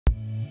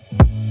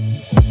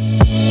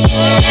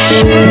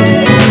अस्सलाम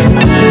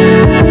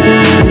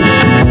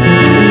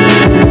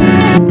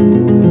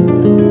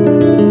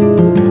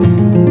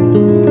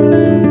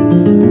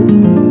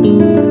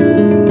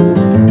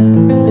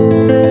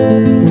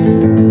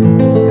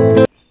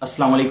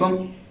वालेकुम,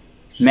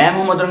 मैं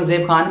मोहम्मद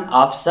रंगज़ेब खान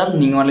आप सब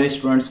न्यू वाले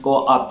स्टूडेंट्स को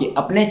आपके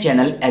अपने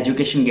चैनल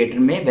एजुकेशन गेटर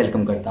में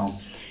वेलकम करता हूं।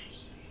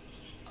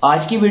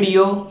 आज की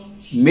वीडियो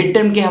मिड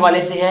टर्म के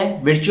हवाले से है।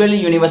 वर्चुअल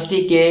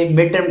यूनिवर्सिटी के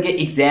मिड टर्म के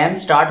एग्ज़ाम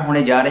स्टार्ट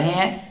होने जा रहे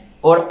हैं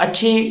और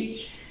अच्छी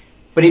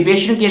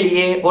प्रिपरेशन के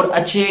लिए और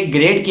अच्छे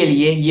ग्रेड के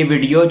लिए ये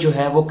वीडियो जो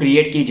है वो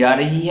क्रिएट की जा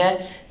रही है,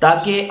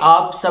 ताकि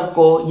आप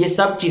सबको ये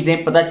सब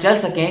चीज़ें पता चल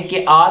सकें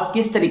कि आप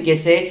किस तरीके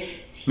से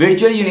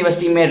वर्चुअल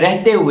यूनिवर्सिटी में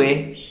रहते हुए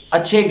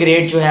अच्छे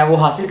ग्रेड जो है वो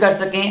हासिल कर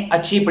सकें,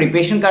 अच्छी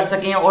प्रिपरेशन कर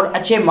सकें और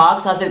अच्छे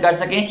मार्क्स हासिल कर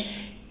सकें।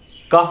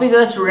 काफ़ी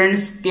ज़्यादा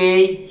स्टूडेंट्स के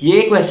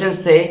ये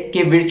क्वेश्चंस थे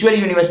कि वर्चुअल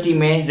यूनिवर्सिटी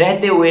में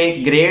रहते हुए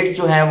ग्रेड्स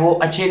जो हैं वो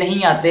अच्छे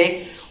नहीं आते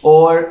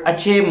और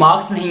अच्छे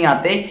मार्क्स नहीं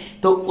आते,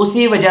 तो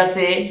उसी वजह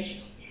से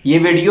ये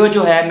वीडियो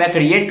जो है मैं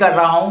क्रिएट कर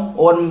रहा हूँ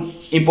और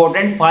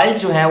इम्पोर्टेंट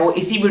फाइल्स जो हैं वो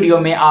इसी वीडियो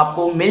में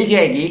आपको मिल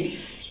जाएगी।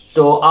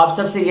 तो आप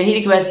सबसे यही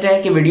रिक्वेस्ट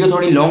है कि वीडियो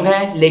थोड़ी लॉन्ग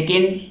है,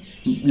 लेकिन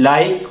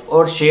लाइक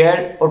और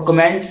शेयर और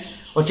कमेंट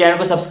और चैनल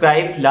को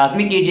सब्सक्राइब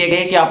लाजमी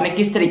कीजिएगा कि आपने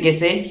किस तरीके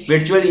से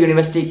वर्चुअल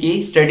यूनिवर्सिटी की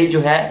स्टडी जो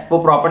है वो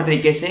प्रॉपर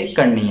तरीके से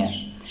करनी है।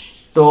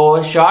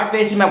 तो शॉर्ट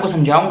वे से मैं आपको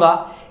समझाऊंगा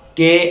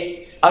कि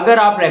अगर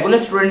आप रेगुलर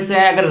स्टूडेंट्स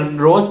हैं, अगर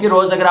रोज़ के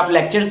रोज़ अगर आप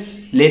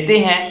लेक्चर्स लेते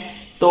हैं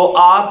तो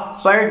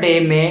आप पर डे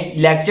में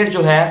लेक्चर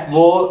जो है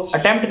वो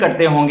अटेम्प्ट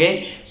करते होंगे,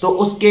 तो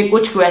उसके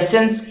कुछ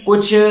क्वेश्चंस,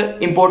 कुछ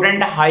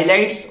इंपॉर्टेंट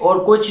हाइलाइट्स और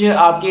कुछ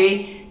आपके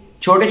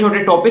छोटे छोटे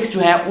टॉपिक्स जो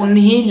हैं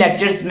उन्हीं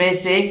लेक्चर्स में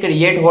से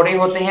क्रिएट हो रहे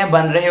होते हैं,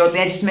 बन रहे होते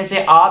हैं, जिसमें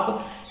से आप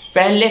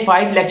पहले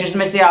 5 लेक्चर्स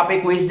में से आप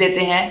एक क्विज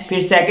देते हैं,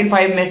 फिर सेकंड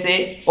 5 में से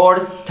और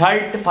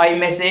थर्ड 5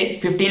 में से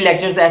 15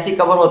 लेक्चर्स ऐसे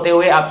कवर होते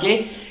हुए आपके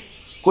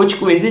कुछ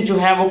क्विजेज जो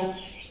हैं वो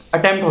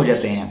अटेम्प्ट हो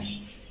जाते हैं।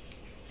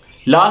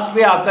 लास्ट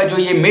पे आपका जो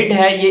ये मिड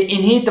है, ये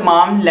इन्हीं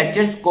तमाम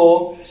लेक्चर्स को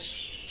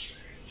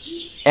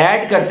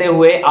ऐड करते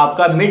हुए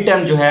आपका मिड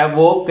टर्म जो है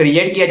वो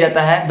क्रिएट किया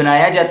जाता है,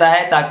 बनाया जाता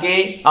है,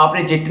 ताकि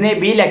आपने जितने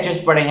भी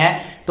लेक्चर्स पढ़े हैं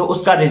तो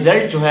उसका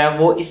रिजल्ट जो है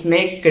वो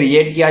इसमें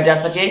क्रिएट किया जा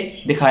सके,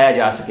 दिखाया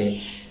जा सके।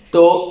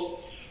 तो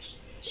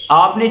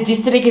आपने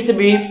जिस तरीके से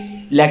भी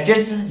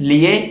लेक्चर्स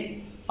लिए,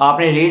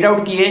 आपने रीड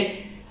आउट किए,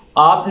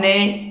 आपने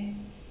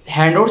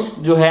हैंडआउट्स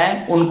जो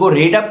है उनको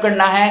रीड अप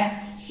करना है,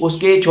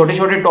 उसके छोटे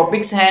छोटे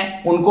टॉपिक्स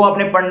हैं उनको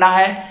आपने पढ़ना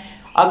है।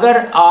 अगर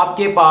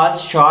आपके पास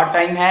शॉर्ट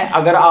टाइम है,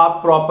 अगर आप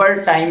प्रॉपर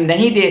टाइम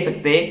नहीं दे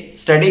सकते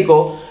स्टडी को,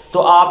 तो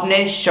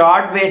आपने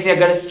शॉर्ट वे से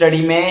अगर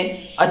स्टडी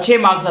में अच्छे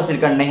मार्क्स हासिल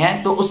करने हैं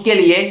तो उसके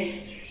लिए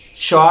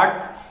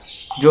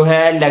शॉर्ट जो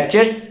है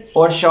लेक्चर्स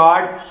और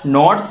शॉर्ट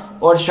नोट्स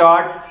और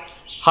शॉर्ट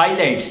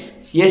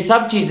हाइलाइट्स, ये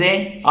सब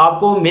चीज़ें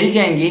आपको मिल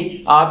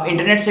जाएंगी। आप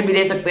इंटरनेट से भी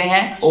ले सकते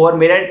हैं और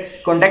मेरे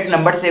कॉन्टैक्ट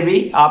नंबर से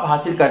भी आप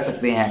हासिल कर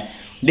सकते हैं,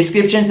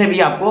 डिस्क्रिप्शन से भी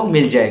आपको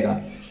मिल जाएगा।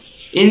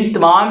 इन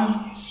तमाम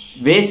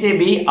वे से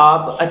भी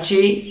आप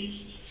अच्छी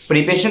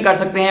प्रिपरेशन कर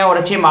सकते हैं और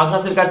अच्छे मार्क्स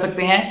हासिल कर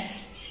सकते हैं।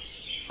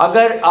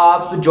 अगर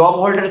आप जॉब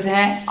होल्डर्स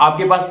हैं,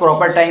 आपके पास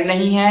प्रॉपर टाइम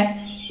नहीं है,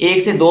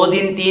 1 से 2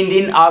 दिन 3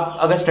 दिन आप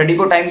अगर स्टडी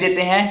को टाइम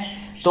देते हैं,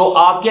 तो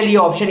आपके लिए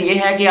ऑप्शन ये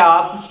है कि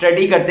आप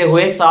स्टडी करते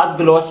हुए साथ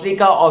ग्लॉसरी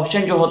का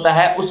ऑप्शन जो होता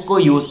है उसको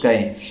यूज़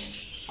करें।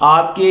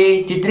 आपके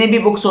जितनी भी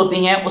बुक्स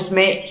होती हैं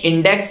उसमें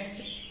इंडेक्स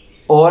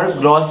और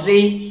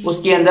ग्लॉसरी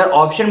उसके अंदर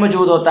ऑप्शन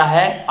मौजूद होता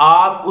है।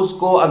 आप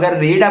उसको अगर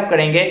रीड अप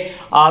करेंगे,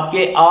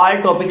 आपके ऑल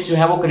टॉपिक्स जो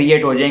है वो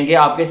क्रिएट हो जाएंगे,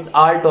 आपके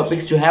ऑल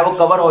टॉपिक्स जो है वो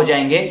कवर हो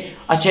जाएंगे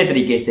अच्छे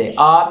तरीके से,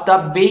 आप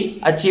तब भी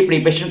अच्छी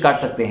प्रिपरेशन कर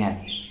सकते हैं।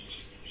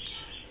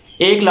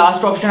 एक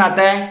लास्ट ऑप्शन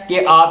आता है कि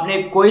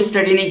आपने कोई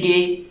स्टडी नहीं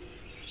की,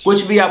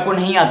 कुछ भी आपको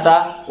नहीं आता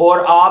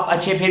और आप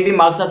अच्छे फिर भी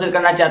मार्क्स हासिल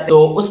करना चाहते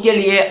हो, उसके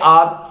लिए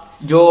आप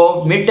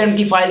जो मिड टर्म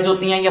की फाइल्स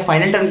होती हैं या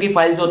फाइनल टर्म की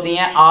फाइल्स होती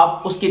हैं,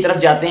 आप उसकी तरफ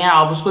जाते हैं,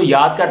 आप उसको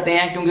याद करते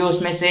हैं, क्योंकि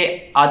उसमें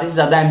से आधे से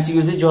ज़्यादा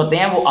MCQs जो होते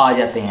हैं वो आ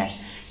जाते हैं।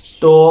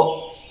 तो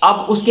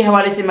अब उसके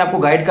हवाले से मैं आपको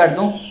गाइड कर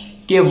दूं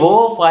कि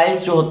वो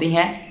फाइल्स जो होती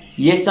हैं,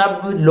 ये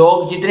सब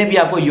लोग जितने भी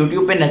आपको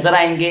YouTube पे नज़र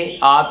आएंगे,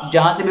 आप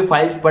जहाँ से भी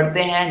फाइल्स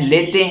पढ़ते हैं,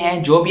 लेते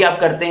हैं, जो भी आप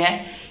करते हैं,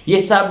 ये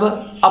सब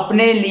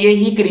अपने लिए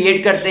ही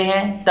क्रिएट करते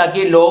हैं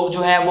ताकि लोग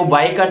जो है वो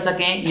बाय कर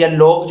सकें या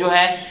लोग जो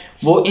है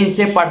वो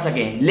इनसे पढ़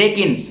सकें।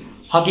 लेकिन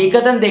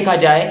हकीकतन देखा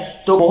जाए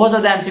तो बहुत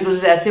ज़्यादा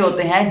MCQs ऐसे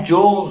होते हैं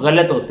जो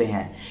गलत होते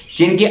हैं,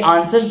 जिनके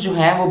आंसर्स जो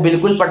हैं वो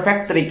बिल्कुल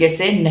परफेक्ट तरीके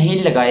से नहीं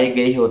लगाए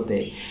गए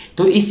होते।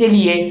 तो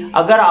इसीलिए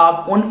अगर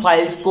आप उन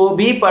फाइल्स को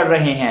भी पढ़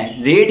रहे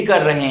हैं, रीड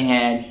कर रहे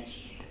हैं,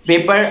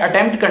 पेपर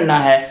अटेम्प्ट करना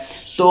है,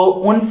 तो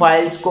उन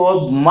फाइल्स को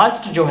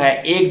मस्ट जो है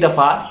एक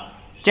दफ़ा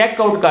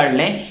चेकआउट कर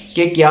लें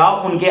कि क्या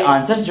उनके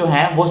आंसर्स जो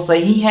हैं वो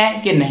सही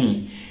हैं कि नहीं।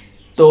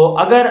 तो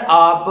अगर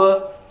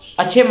आप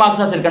अच्छे मार्क्स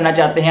हासिल करना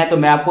चाहते हैं तो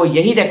मैं आपको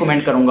यही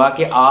रेकमेंड करूंगा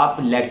कि आप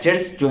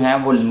लेक्चर्स जो हैं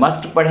वो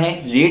मस्ट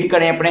पढ़ें, रीड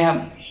करें अपने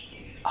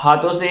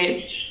हाथों से,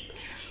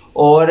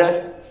 और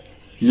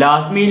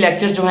लाजमी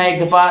लेक्चर जो है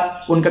एक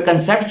दफ़ा उनका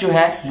कंसेप्ट जो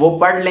है वो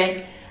पढ़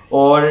लें।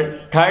 और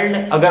थर्ड,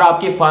 अगर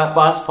आपके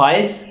पास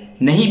फाइल्स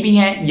नहीं भी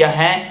हैं या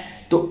हैं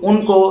तो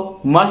उनको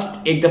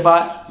मस्ट एक दफ़ा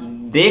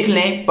देख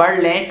लें,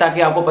 पढ़ लें,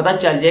 ताकि आपको पता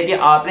चल जाए कि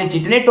आपने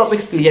जितने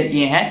टॉपिक्स क्लियर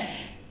किए हैं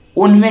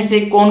उनमें से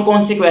कौन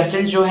कौन से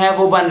क्वेश्चन जो हैं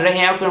वो बन रहे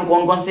हैं और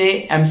कौन कौन से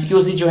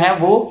MCQs जो हैं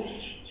वो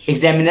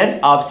एग्जामिनर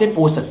आपसे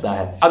पूछ सकता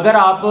है। अगर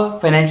आप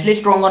फाइनेंशियली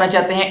स्ट्रांग होना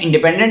चाहते हैं,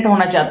 इंडिपेंडेंट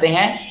होना चाहते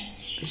हैं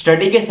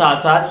स्टडी के साथ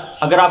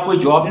साथ, अगर आप कोई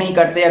जॉब नहीं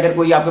करते, अगर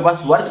कोई आपके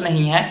पास वर्क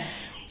नहीं है,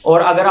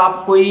 और अगर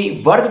आप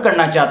कोई वर्क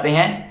करना चाहते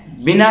हैं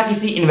बिना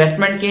किसी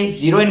इन्वेस्टमेंट के,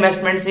 जीरो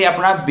इन्वेस्टमेंट से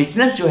अपना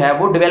बिजनेस जो है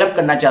वो डेवलप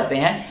करना चाहते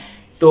हैं,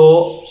 तो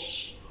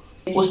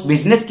उस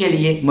बिजनेस के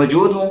लिए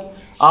मौजूद हूँ।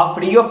 आप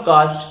free of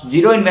cast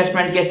zero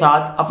investment के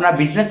साथ अपना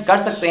बिजनेस कर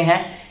सकते हैं।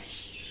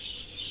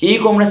 ई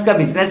कॉमर्स का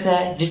बिजनेस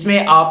है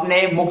जिसमें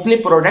आपने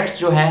मुख्तलिफ प्रोडक्ट्स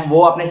जो हैं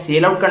वो आपने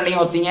सेल आउट करनी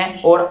होती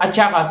हैं और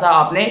अच्छा खासा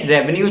आपने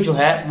रेवेन्यू जो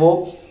है वो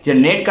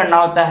जनरेट करना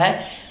होता है,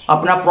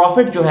 अपना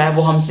प्रॉफिट जो है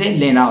वो हमसे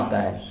लेना होता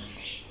है।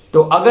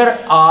 तो अगर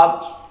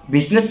आप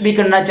बिजनेस भी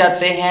करना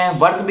चाहते हैं,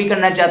 वर्क भी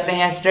करना चाहते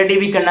हैं, स्टडी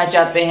भी करना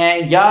चाहते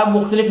हैं, या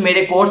मुख्तलिफ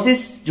मेरे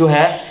कोर्सेज जो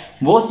है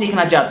वो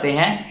सीखना चाहते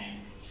हैं,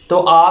 तो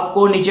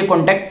आपको नीचे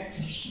कॉन्टेक्ट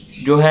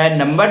जो है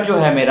नंबर जो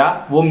है मेरा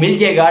वो मिल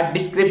जाएगा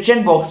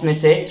डिस्क्रिप्शन बॉक्स में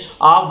से।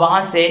 आप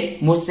वहां से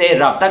मुझसे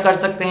रब्ता कर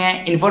सकते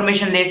हैं,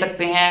 इंफॉर्मेशन ले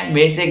सकते हैं,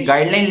 मेरे से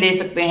गाइडलाइन ले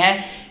सकते हैं।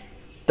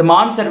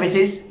 तमाम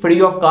सर्विसेज फ्री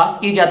ऑफ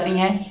कास्ट की जाती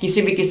हैं,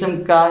 किसी भी किस्म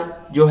का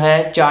जो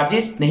है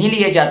चार्जेस नहीं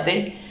लिए जाते।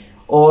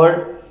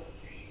 और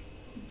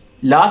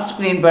लास्ट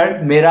स्क्रीन पर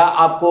मेरा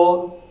आपको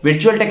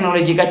वर्चुअल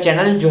टेक्नोलॉजी का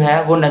चैनल जो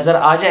है वो नज़र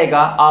आ जाएगा,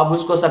 आप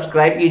उसको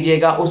सब्सक्राइब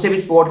कीजिएगा, उसे भी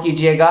सपोर्ट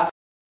कीजिएगा।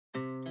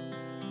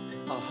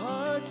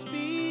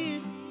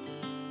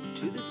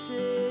 To the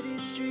city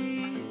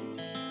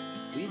streets,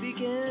 we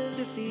began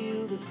to feel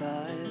the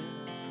fire.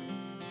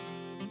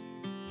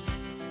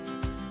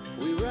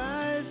 We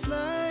rise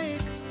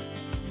like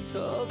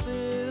tall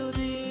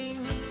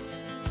buildings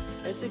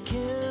as the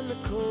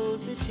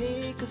chemicals they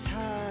take us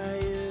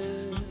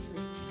higher.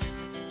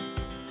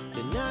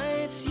 The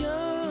night's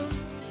young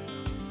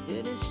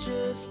and it's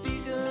just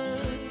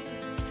begun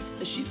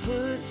as she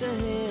puts her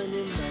hand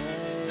in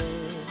mine.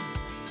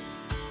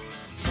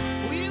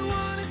 We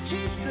wanna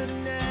chase the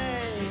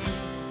night,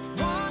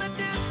 wanna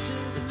dance to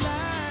the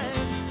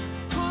light,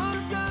 pull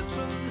the stars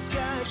from the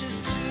sky,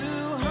 just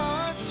two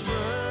hearts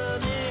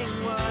running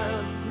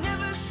wild.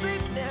 Never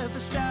sleep,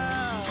 never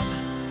stop,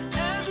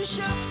 as we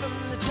shout from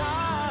the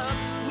top.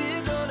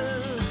 We're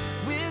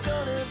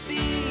gonna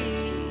be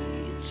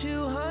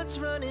two hearts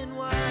running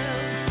wild.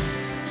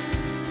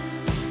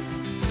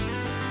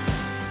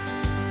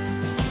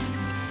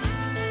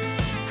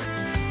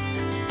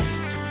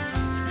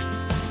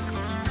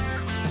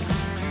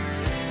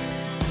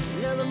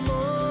 The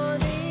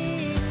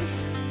morning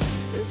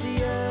is the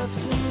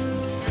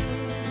afternoon.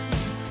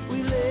 We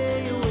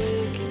lay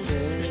awake in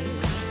bed.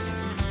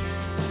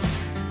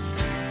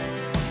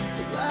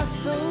 The laughs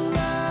so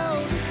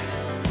loud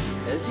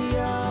as the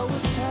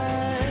hours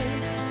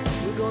pass.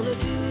 We're gonna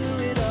do